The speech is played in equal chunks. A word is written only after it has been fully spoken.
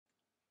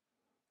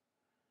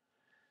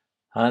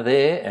Hi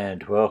there,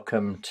 and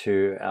welcome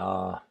to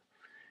our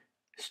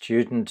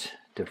student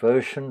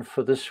devotion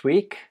for this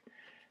week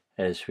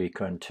as we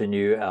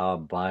continue our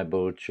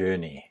Bible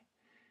journey.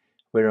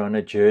 We're on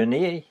a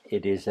journey.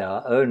 It is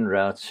our own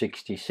Route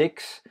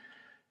 66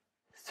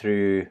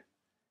 through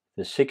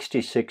the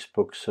 66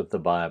 books of the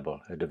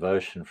Bible, a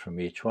devotion from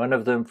each one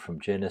of them,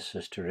 from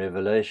Genesis to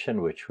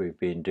Revelation, which we've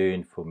been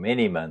doing for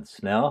many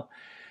months now.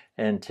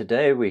 And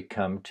today we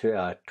come to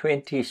our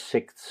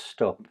 26th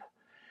stop,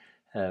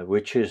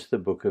 which is the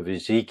book of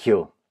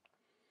Ezekiel.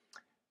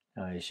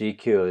 Now,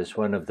 Ezekiel is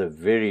one of the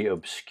very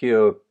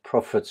obscure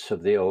prophets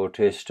of the Old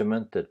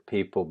Testament that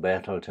people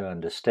battle to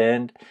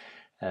understand,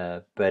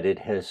 but it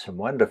has some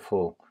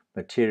wonderful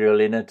material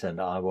in it,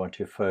 and I want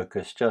to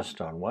focus just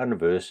on one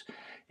verse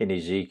in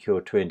Ezekiel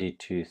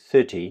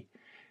 22:30,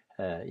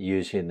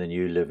 using the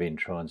New Living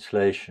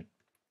Translation.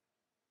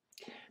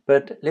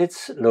 But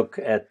let's look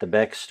at the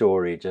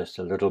backstory just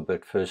a little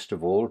bit, first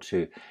of all,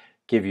 to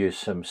give you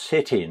some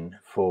setting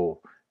for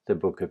the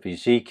book of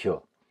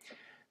Ezekiel.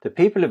 The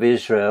people of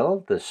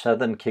Israel, the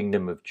southern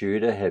kingdom of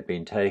Judah, had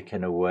been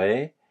taken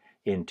away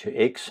into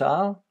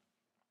exile,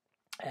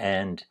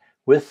 and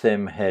with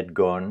them had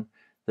gone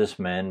this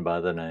man by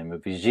the name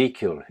of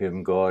Ezekiel,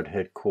 whom God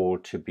had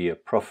called to be a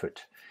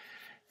prophet.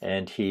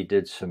 And he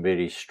did some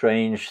very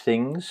strange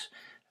things.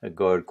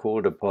 God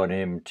called upon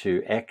him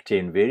to act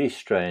in very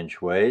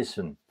strange ways,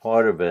 and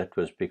part of it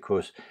was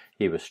because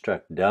he was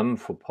struck dumb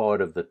for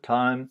part of the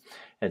time,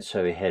 and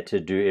so he had to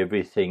do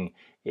everything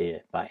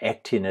by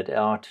acting it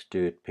out,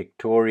 do it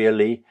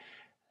pictorially.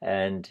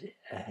 And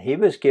he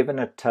was given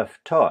a tough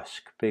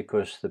task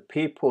because the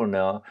people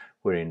now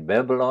were in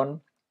Babylon,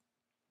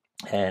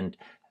 and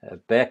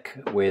back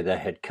where they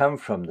had come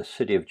from, the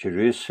city of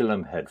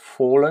Jerusalem had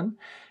fallen,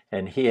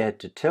 and he had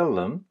to tell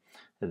them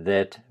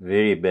that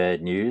very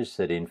bad news,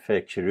 that in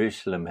fact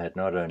Jerusalem had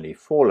not only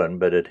fallen,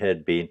 but it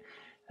had been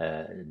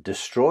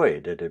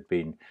destroyed. It had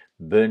been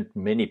burnt,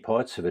 many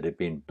parts of it had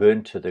been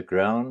burnt to the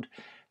ground.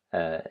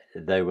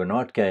 They were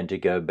not going to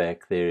go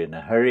back there in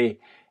a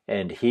hurry,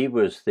 and he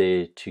was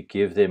there to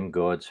give them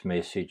God's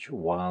message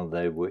while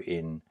they were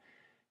in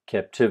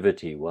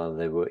captivity, while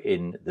they were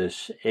in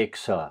this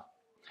exile.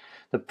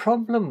 The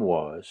problem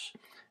was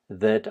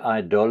that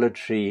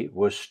idolatry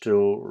was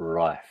still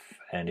rife.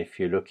 And if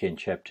you look in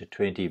chapter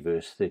 20,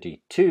 verse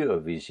 32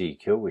 of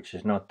Ezekiel, which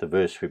is not the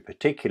verse we're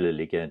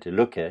particularly going to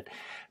look at,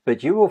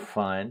 but you will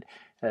find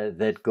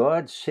that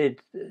God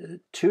said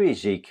to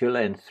Ezekiel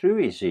and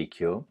through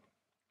Ezekiel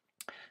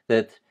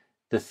that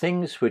the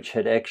things which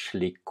had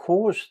actually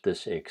caused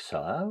this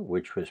exile,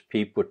 which was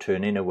people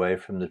turning away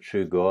from the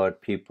true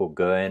God, people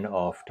going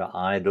after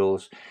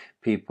idols,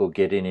 people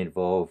getting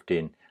involved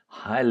in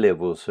high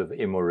levels of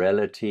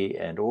immorality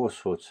and all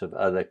sorts of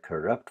other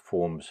corrupt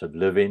forms of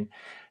living,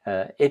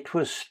 it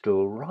was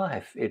still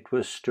rife. It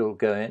was still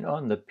going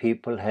on. The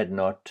people had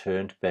not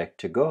turned back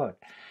to God.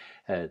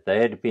 They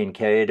had been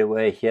carried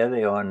away. Here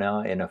they are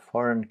now in a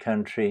foreign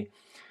country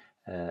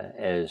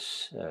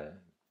as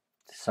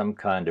some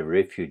kind of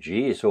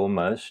refugees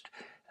almost.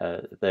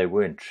 They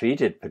weren't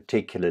treated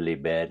particularly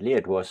badly.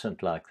 It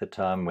wasn't like the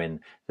time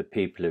when the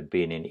people had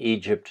been in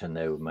Egypt and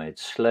they were made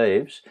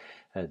slaves.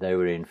 They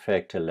were in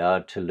fact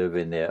allowed to live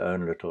in their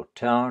own little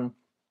town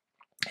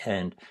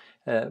and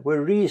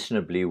were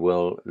reasonably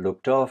well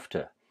looked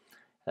after.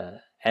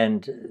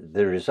 And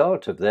the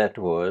result of that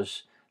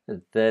was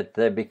that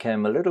they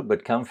became a little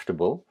bit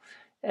comfortable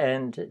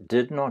and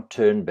did not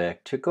turn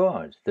back to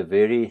God. The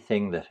very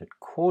thing that had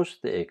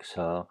caused the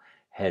exile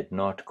had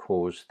not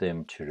caused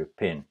them to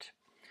repent.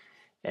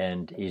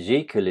 And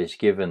Ezekiel is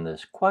given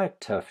this quite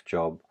tough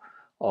job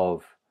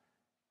of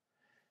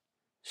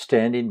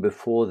standing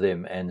before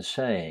them and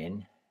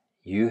saying,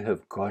 you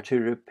have got to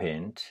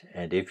repent,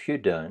 and if you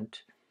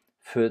don't,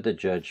 further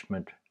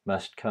judgment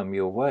must come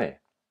your way.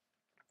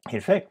 In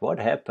fact, what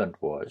happened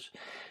was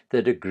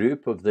that a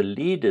group of the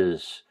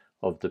leaders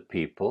of the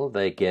people,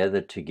 they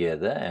gathered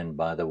together, and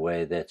by the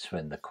way, that's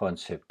when the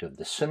concept of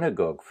the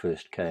synagogue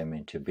first came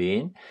into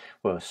being.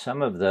 Well,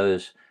 some of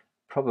those,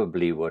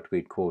 probably what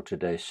we'd call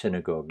today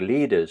synagogue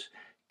leaders,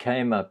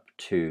 came up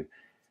to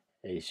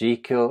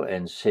Ezekiel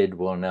and said,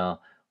 well, now,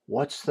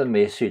 what's the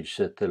message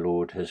that the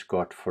Lord has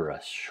got for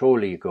us?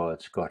 Surely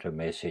God's got a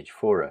message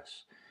for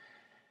us.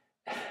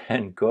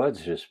 And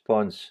God's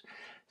response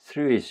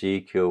through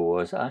Ezekiel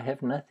was, I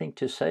have nothing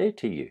to say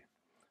to you.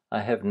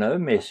 I have no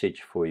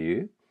message for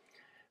you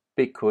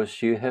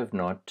because you have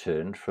not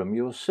turned from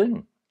your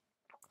sin.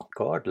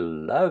 God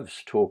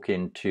loves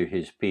talking to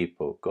his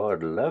people.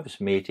 God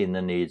loves meeting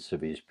the needs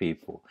of his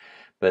people,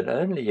 but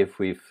only if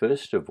we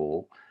first of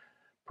all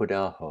put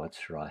our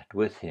hearts right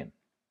with him.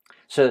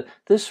 So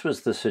this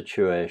was the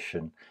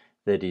situation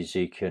that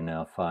Ezekiel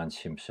now finds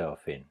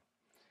himself in.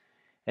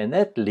 And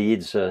that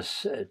leads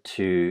us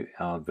to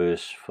our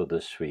verse for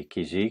this week,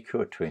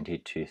 Ezekiel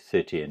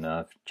 22:30. And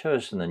I've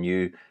chosen the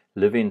New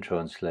Living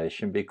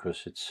Translation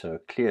because it's so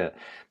clear.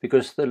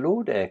 Because the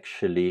Lord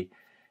actually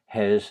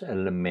has a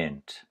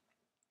lament.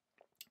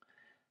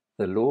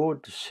 The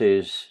Lord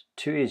says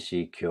to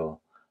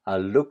Ezekiel, I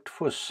looked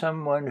for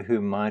someone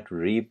who might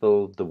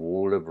rebuild the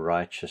wall of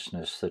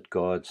righteousness that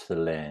guards the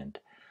land.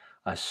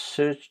 I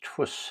searched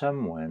for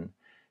someone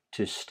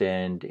to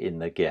stand in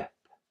the gap.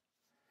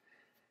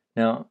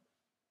 Now,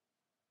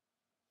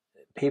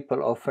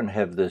 people often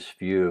have this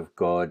view of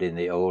God in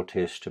the Old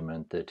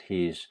Testament that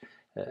he's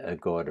a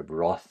God of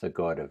wrath, a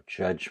God of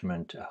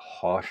judgment, a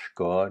harsh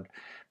God,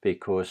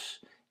 because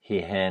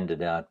he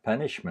handed out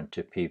punishment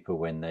to people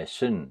when they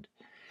sinned.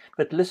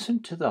 But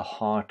listen to the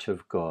heart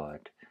of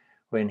God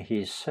when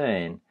he's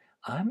saying,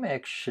 I'm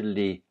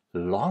actually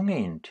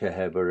longing to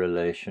have a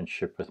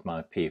relationship with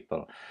my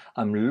people.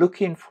 I'm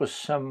looking for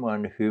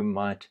someone who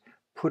might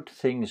put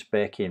things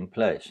back in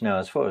place. Now,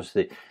 as far as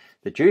the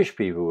Jewish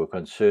people were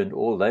concerned,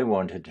 all they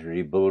wanted to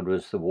rebuild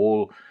was the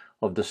wall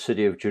of the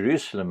city of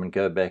Jerusalem and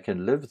go back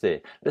and live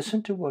there.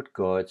 Listen to what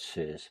God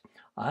says.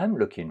 I'm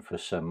looking for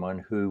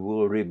someone who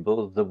will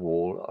rebuild the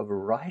wall of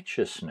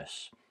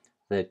righteousness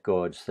that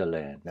guards the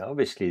land. Now,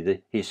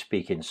 obviously, he's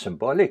speaking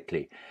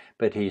symbolically,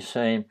 but he's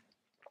saying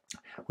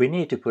we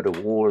need to put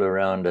a wall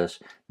around us,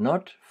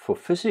 not for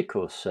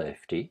physical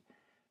safety,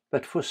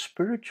 but for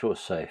spiritual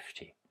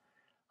safety.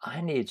 I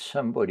need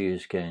somebody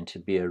who's going to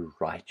be a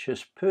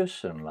righteous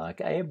person,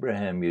 like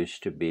Abraham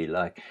used to be,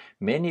 like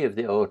many of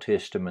the Old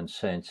Testament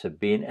saints have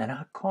been, and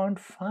I can't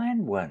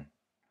find one.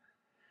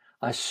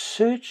 I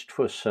searched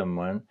for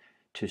someone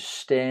to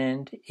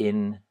stand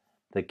in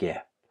the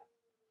gap.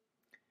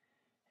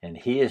 And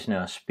he is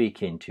now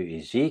speaking to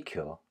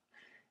Ezekiel,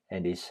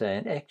 and he's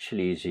saying,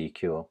 actually,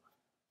 Ezekiel,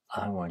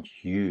 I want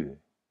you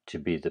to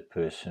be the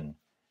person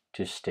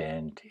to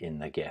stand in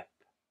the gap.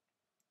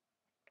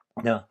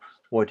 Now,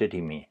 what did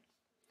he mean?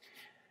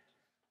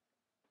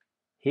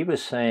 He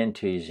was saying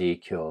to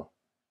Ezekiel,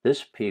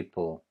 this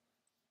people,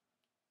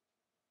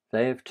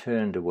 they have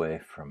turned away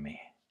from me.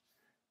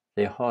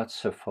 Their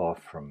hearts are far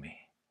from me.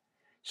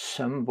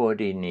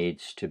 Somebody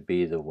needs to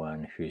be the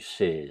one who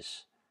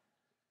says,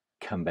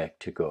 come back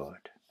to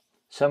God.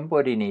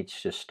 Somebody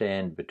needs to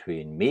stand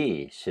between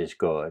me, says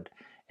God,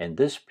 and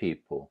this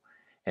people,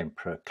 and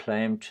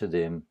proclaim to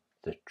them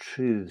the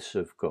truths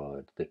of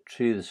God, the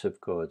truths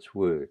of God's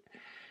word,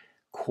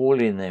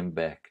 calling them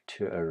back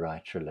to a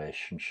right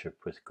relationship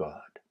with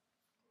God.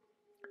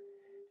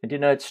 And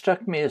it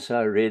struck me as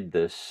I read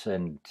this,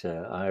 and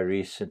I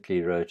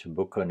recently wrote a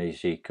book on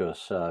Ezekiel,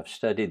 so I've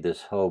studied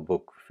this whole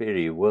book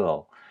very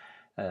well.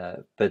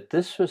 But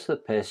this was the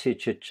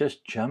passage that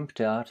just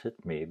jumped out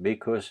at me,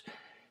 because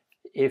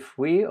if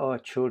we are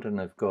children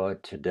of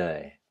God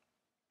today,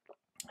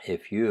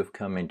 if you have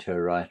come into a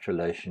right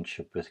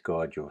relationship with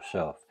God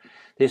yourself,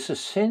 there's a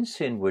sense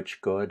in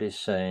which God is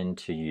saying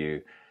to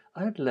you,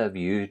 I'd love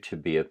you to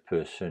be a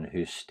person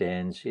who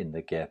stands in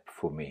the gap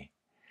for me,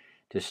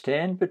 to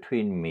stand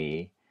between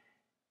me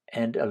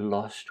and a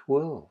lost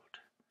world.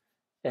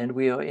 And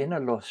we are in a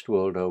lost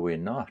world, are we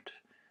not?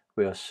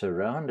 We are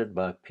surrounded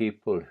by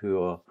people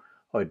who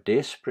are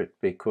desperate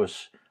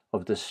because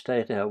of the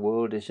state our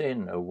world is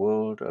in, a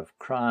world of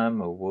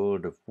crime, a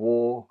world of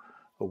war,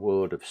 a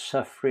world of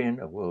suffering,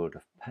 a world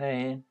of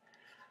pain,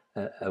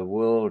 a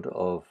world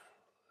of,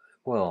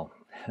 well,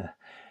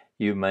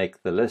 you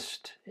make the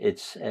list.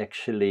 It's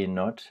actually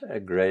not a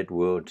great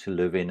world to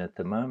live in at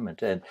the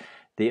moment. And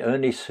the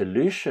only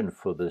solution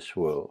for this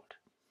world,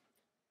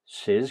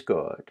 says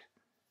God,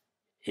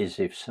 is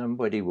if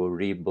somebody will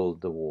rebuild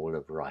the wall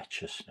of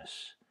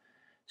righteousness.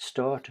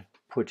 Start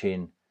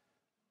putting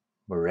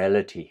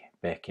morality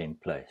back in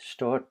place.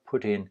 Start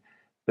putting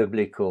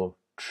biblical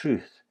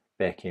truth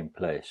back in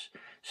place.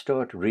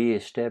 Start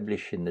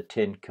re-establishing the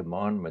Ten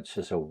Commandments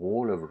as a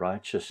wall of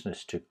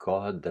righteousness to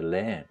guard the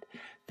land.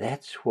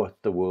 That's what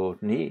the world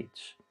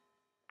needs.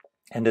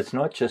 And it's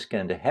not just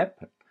going to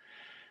happen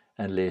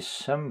unless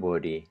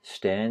somebody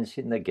stands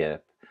in the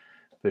gap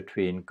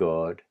between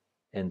God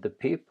and the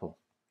people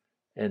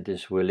and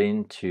is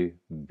willing to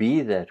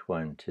be that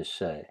one to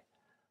say,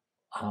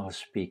 I'll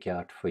speak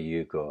out for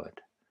you,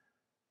 God.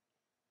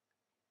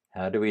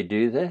 How do we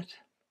do that?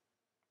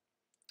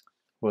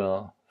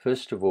 Well,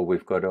 first of all,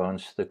 we've got to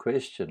answer the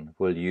question,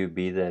 will you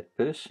be that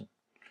person?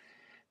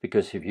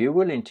 Because if you're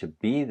willing to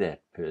be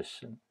that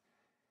person,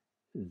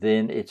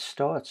 then it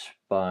starts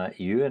by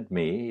you and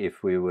me,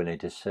 if we're willing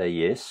to say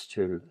yes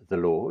to the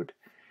Lord.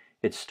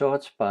 It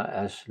starts by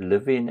us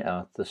living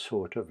out the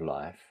sort of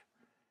life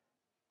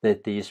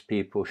that these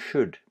people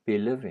should be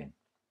living.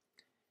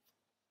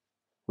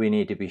 We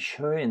need to be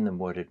showing them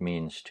what it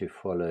means to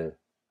follow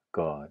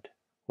God,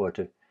 what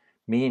it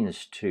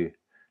means to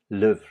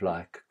live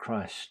like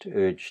Christ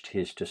urged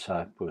his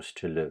disciples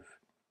to live.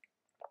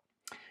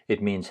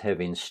 It means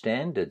having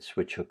standards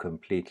which are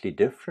completely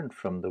different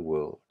from the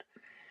world,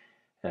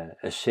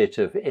 a set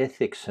of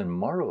ethics and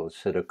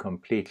morals that are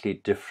completely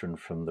different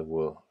from the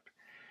world.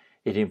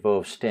 It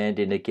involves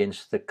standing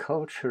against the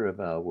culture of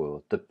our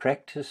world, the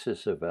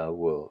practices of our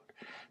world,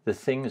 the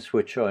things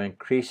which are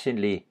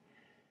increasingly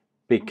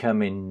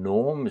becoming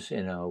norms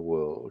in our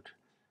world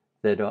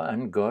that are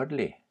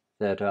ungodly,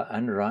 that are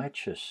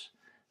unrighteous,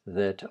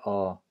 that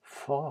are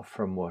far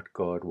from what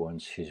God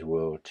wants his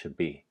world to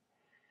be.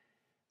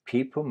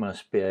 people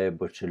must be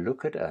able to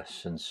look at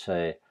us and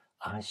say,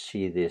 I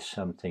see there's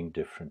something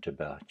different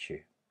about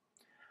you.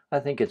 I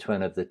think it's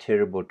one of the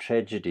terrible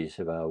tragedies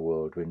of our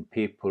world when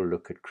people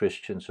look at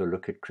Christians or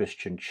look at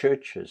Christian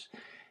churches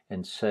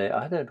and say,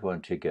 I don't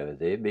want to go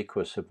there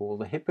because of all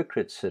the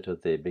hypocrites that are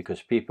there,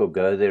 because people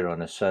go there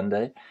on a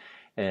Sunday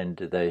and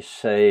they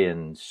say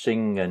and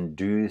sing and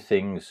do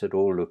things that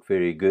all look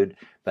very good,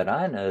 but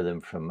I know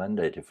them from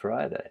Monday to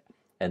Friday,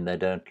 and they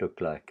don't look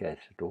like that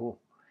at all.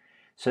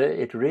 So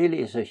it really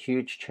is a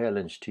huge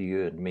challenge to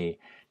you and me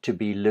to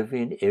be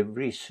living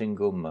every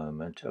single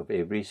moment of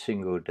every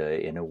single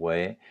day in a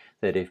way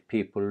that if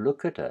people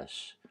look at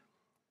us,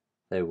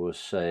 they will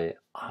say,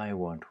 I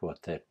want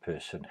what that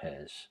person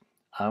has.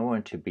 I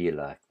want to be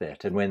like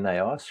that. And when they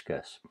ask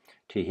us,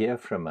 to hear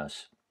from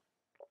us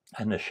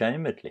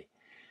unashamedly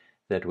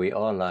that we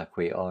are like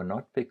we are,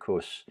 not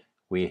because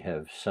we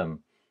have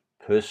some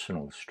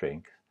personal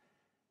strength,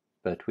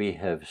 but we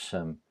have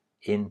some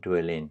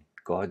indwelling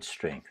God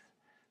strength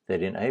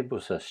that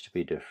enables us to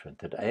be different,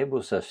 that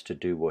enables us to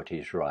do what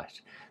is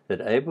right,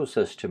 that enables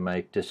us to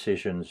make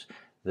decisions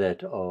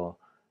that are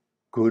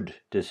good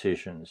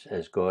decisions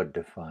as God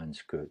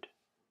defines good.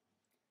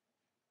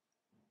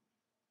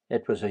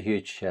 It was a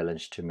huge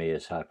challenge to me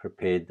as I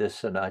prepared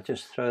this, and I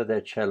just throw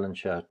that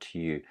challenge out to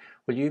you.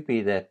 Will you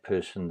be that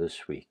person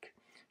this week?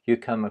 You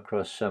come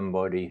across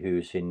somebody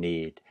who's in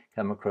need,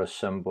 come across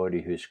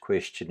somebody who's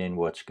questioning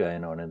what's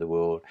going on in the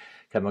world,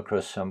 come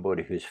across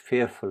somebody who's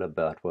fearful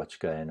about what's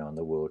going on in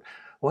the world.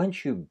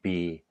 Won't you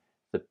be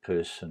the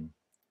person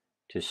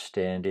to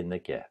stand in the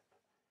gap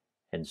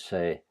and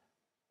say,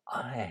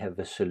 I have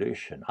a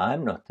solution.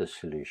 I'm not the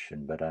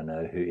solution, but I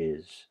know who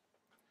is.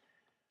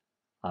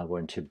 I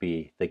want to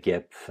be the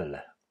gap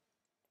filler.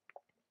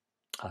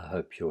 I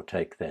hope you'll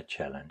take that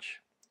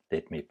challenge.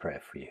 Let me pray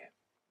for you.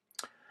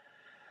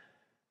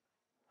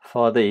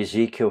 Father,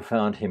 Ezekiel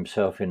found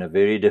himself in a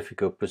very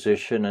difficult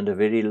position and a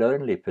very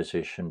lonely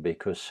position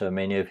because so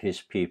many of his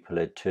people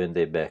had turned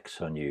their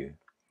backs on you.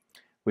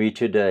 We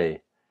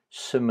today,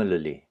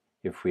 similarly,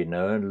 if we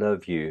know and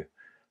love you,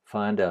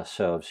 find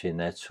ourselves in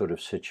that sort of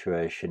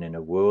situation in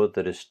a world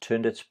that has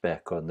turned its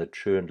back on the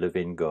true and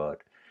living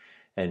God,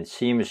 and it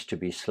seems to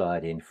be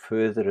sliding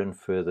further and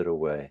further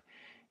away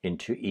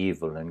into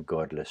evil and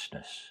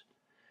godlessness.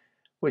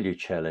 Will you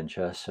challenge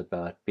us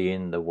about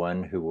being the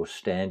one who will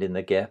stand in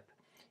the gap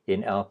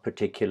in our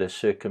particular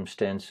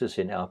circumstances,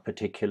 in our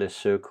particular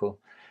circle,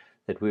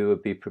 that we will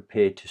be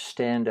prepared to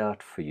stand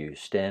out for you,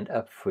 stand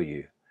up for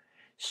you,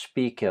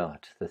 speak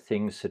out the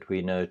things that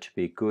we know to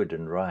be good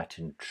and right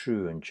and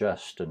true and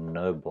just and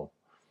noble.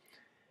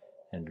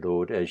 And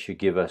Lord, as you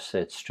give us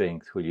that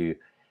strength, will you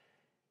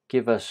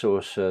give us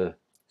also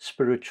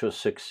spiritual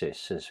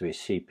success as we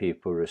see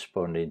people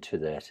responding to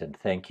that and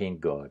thanking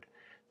God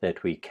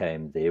that we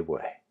came their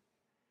way.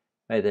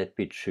 May that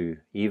be true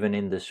even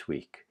in this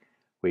week,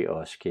 we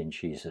ask in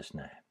Jesus'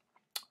 name.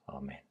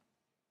 Amen.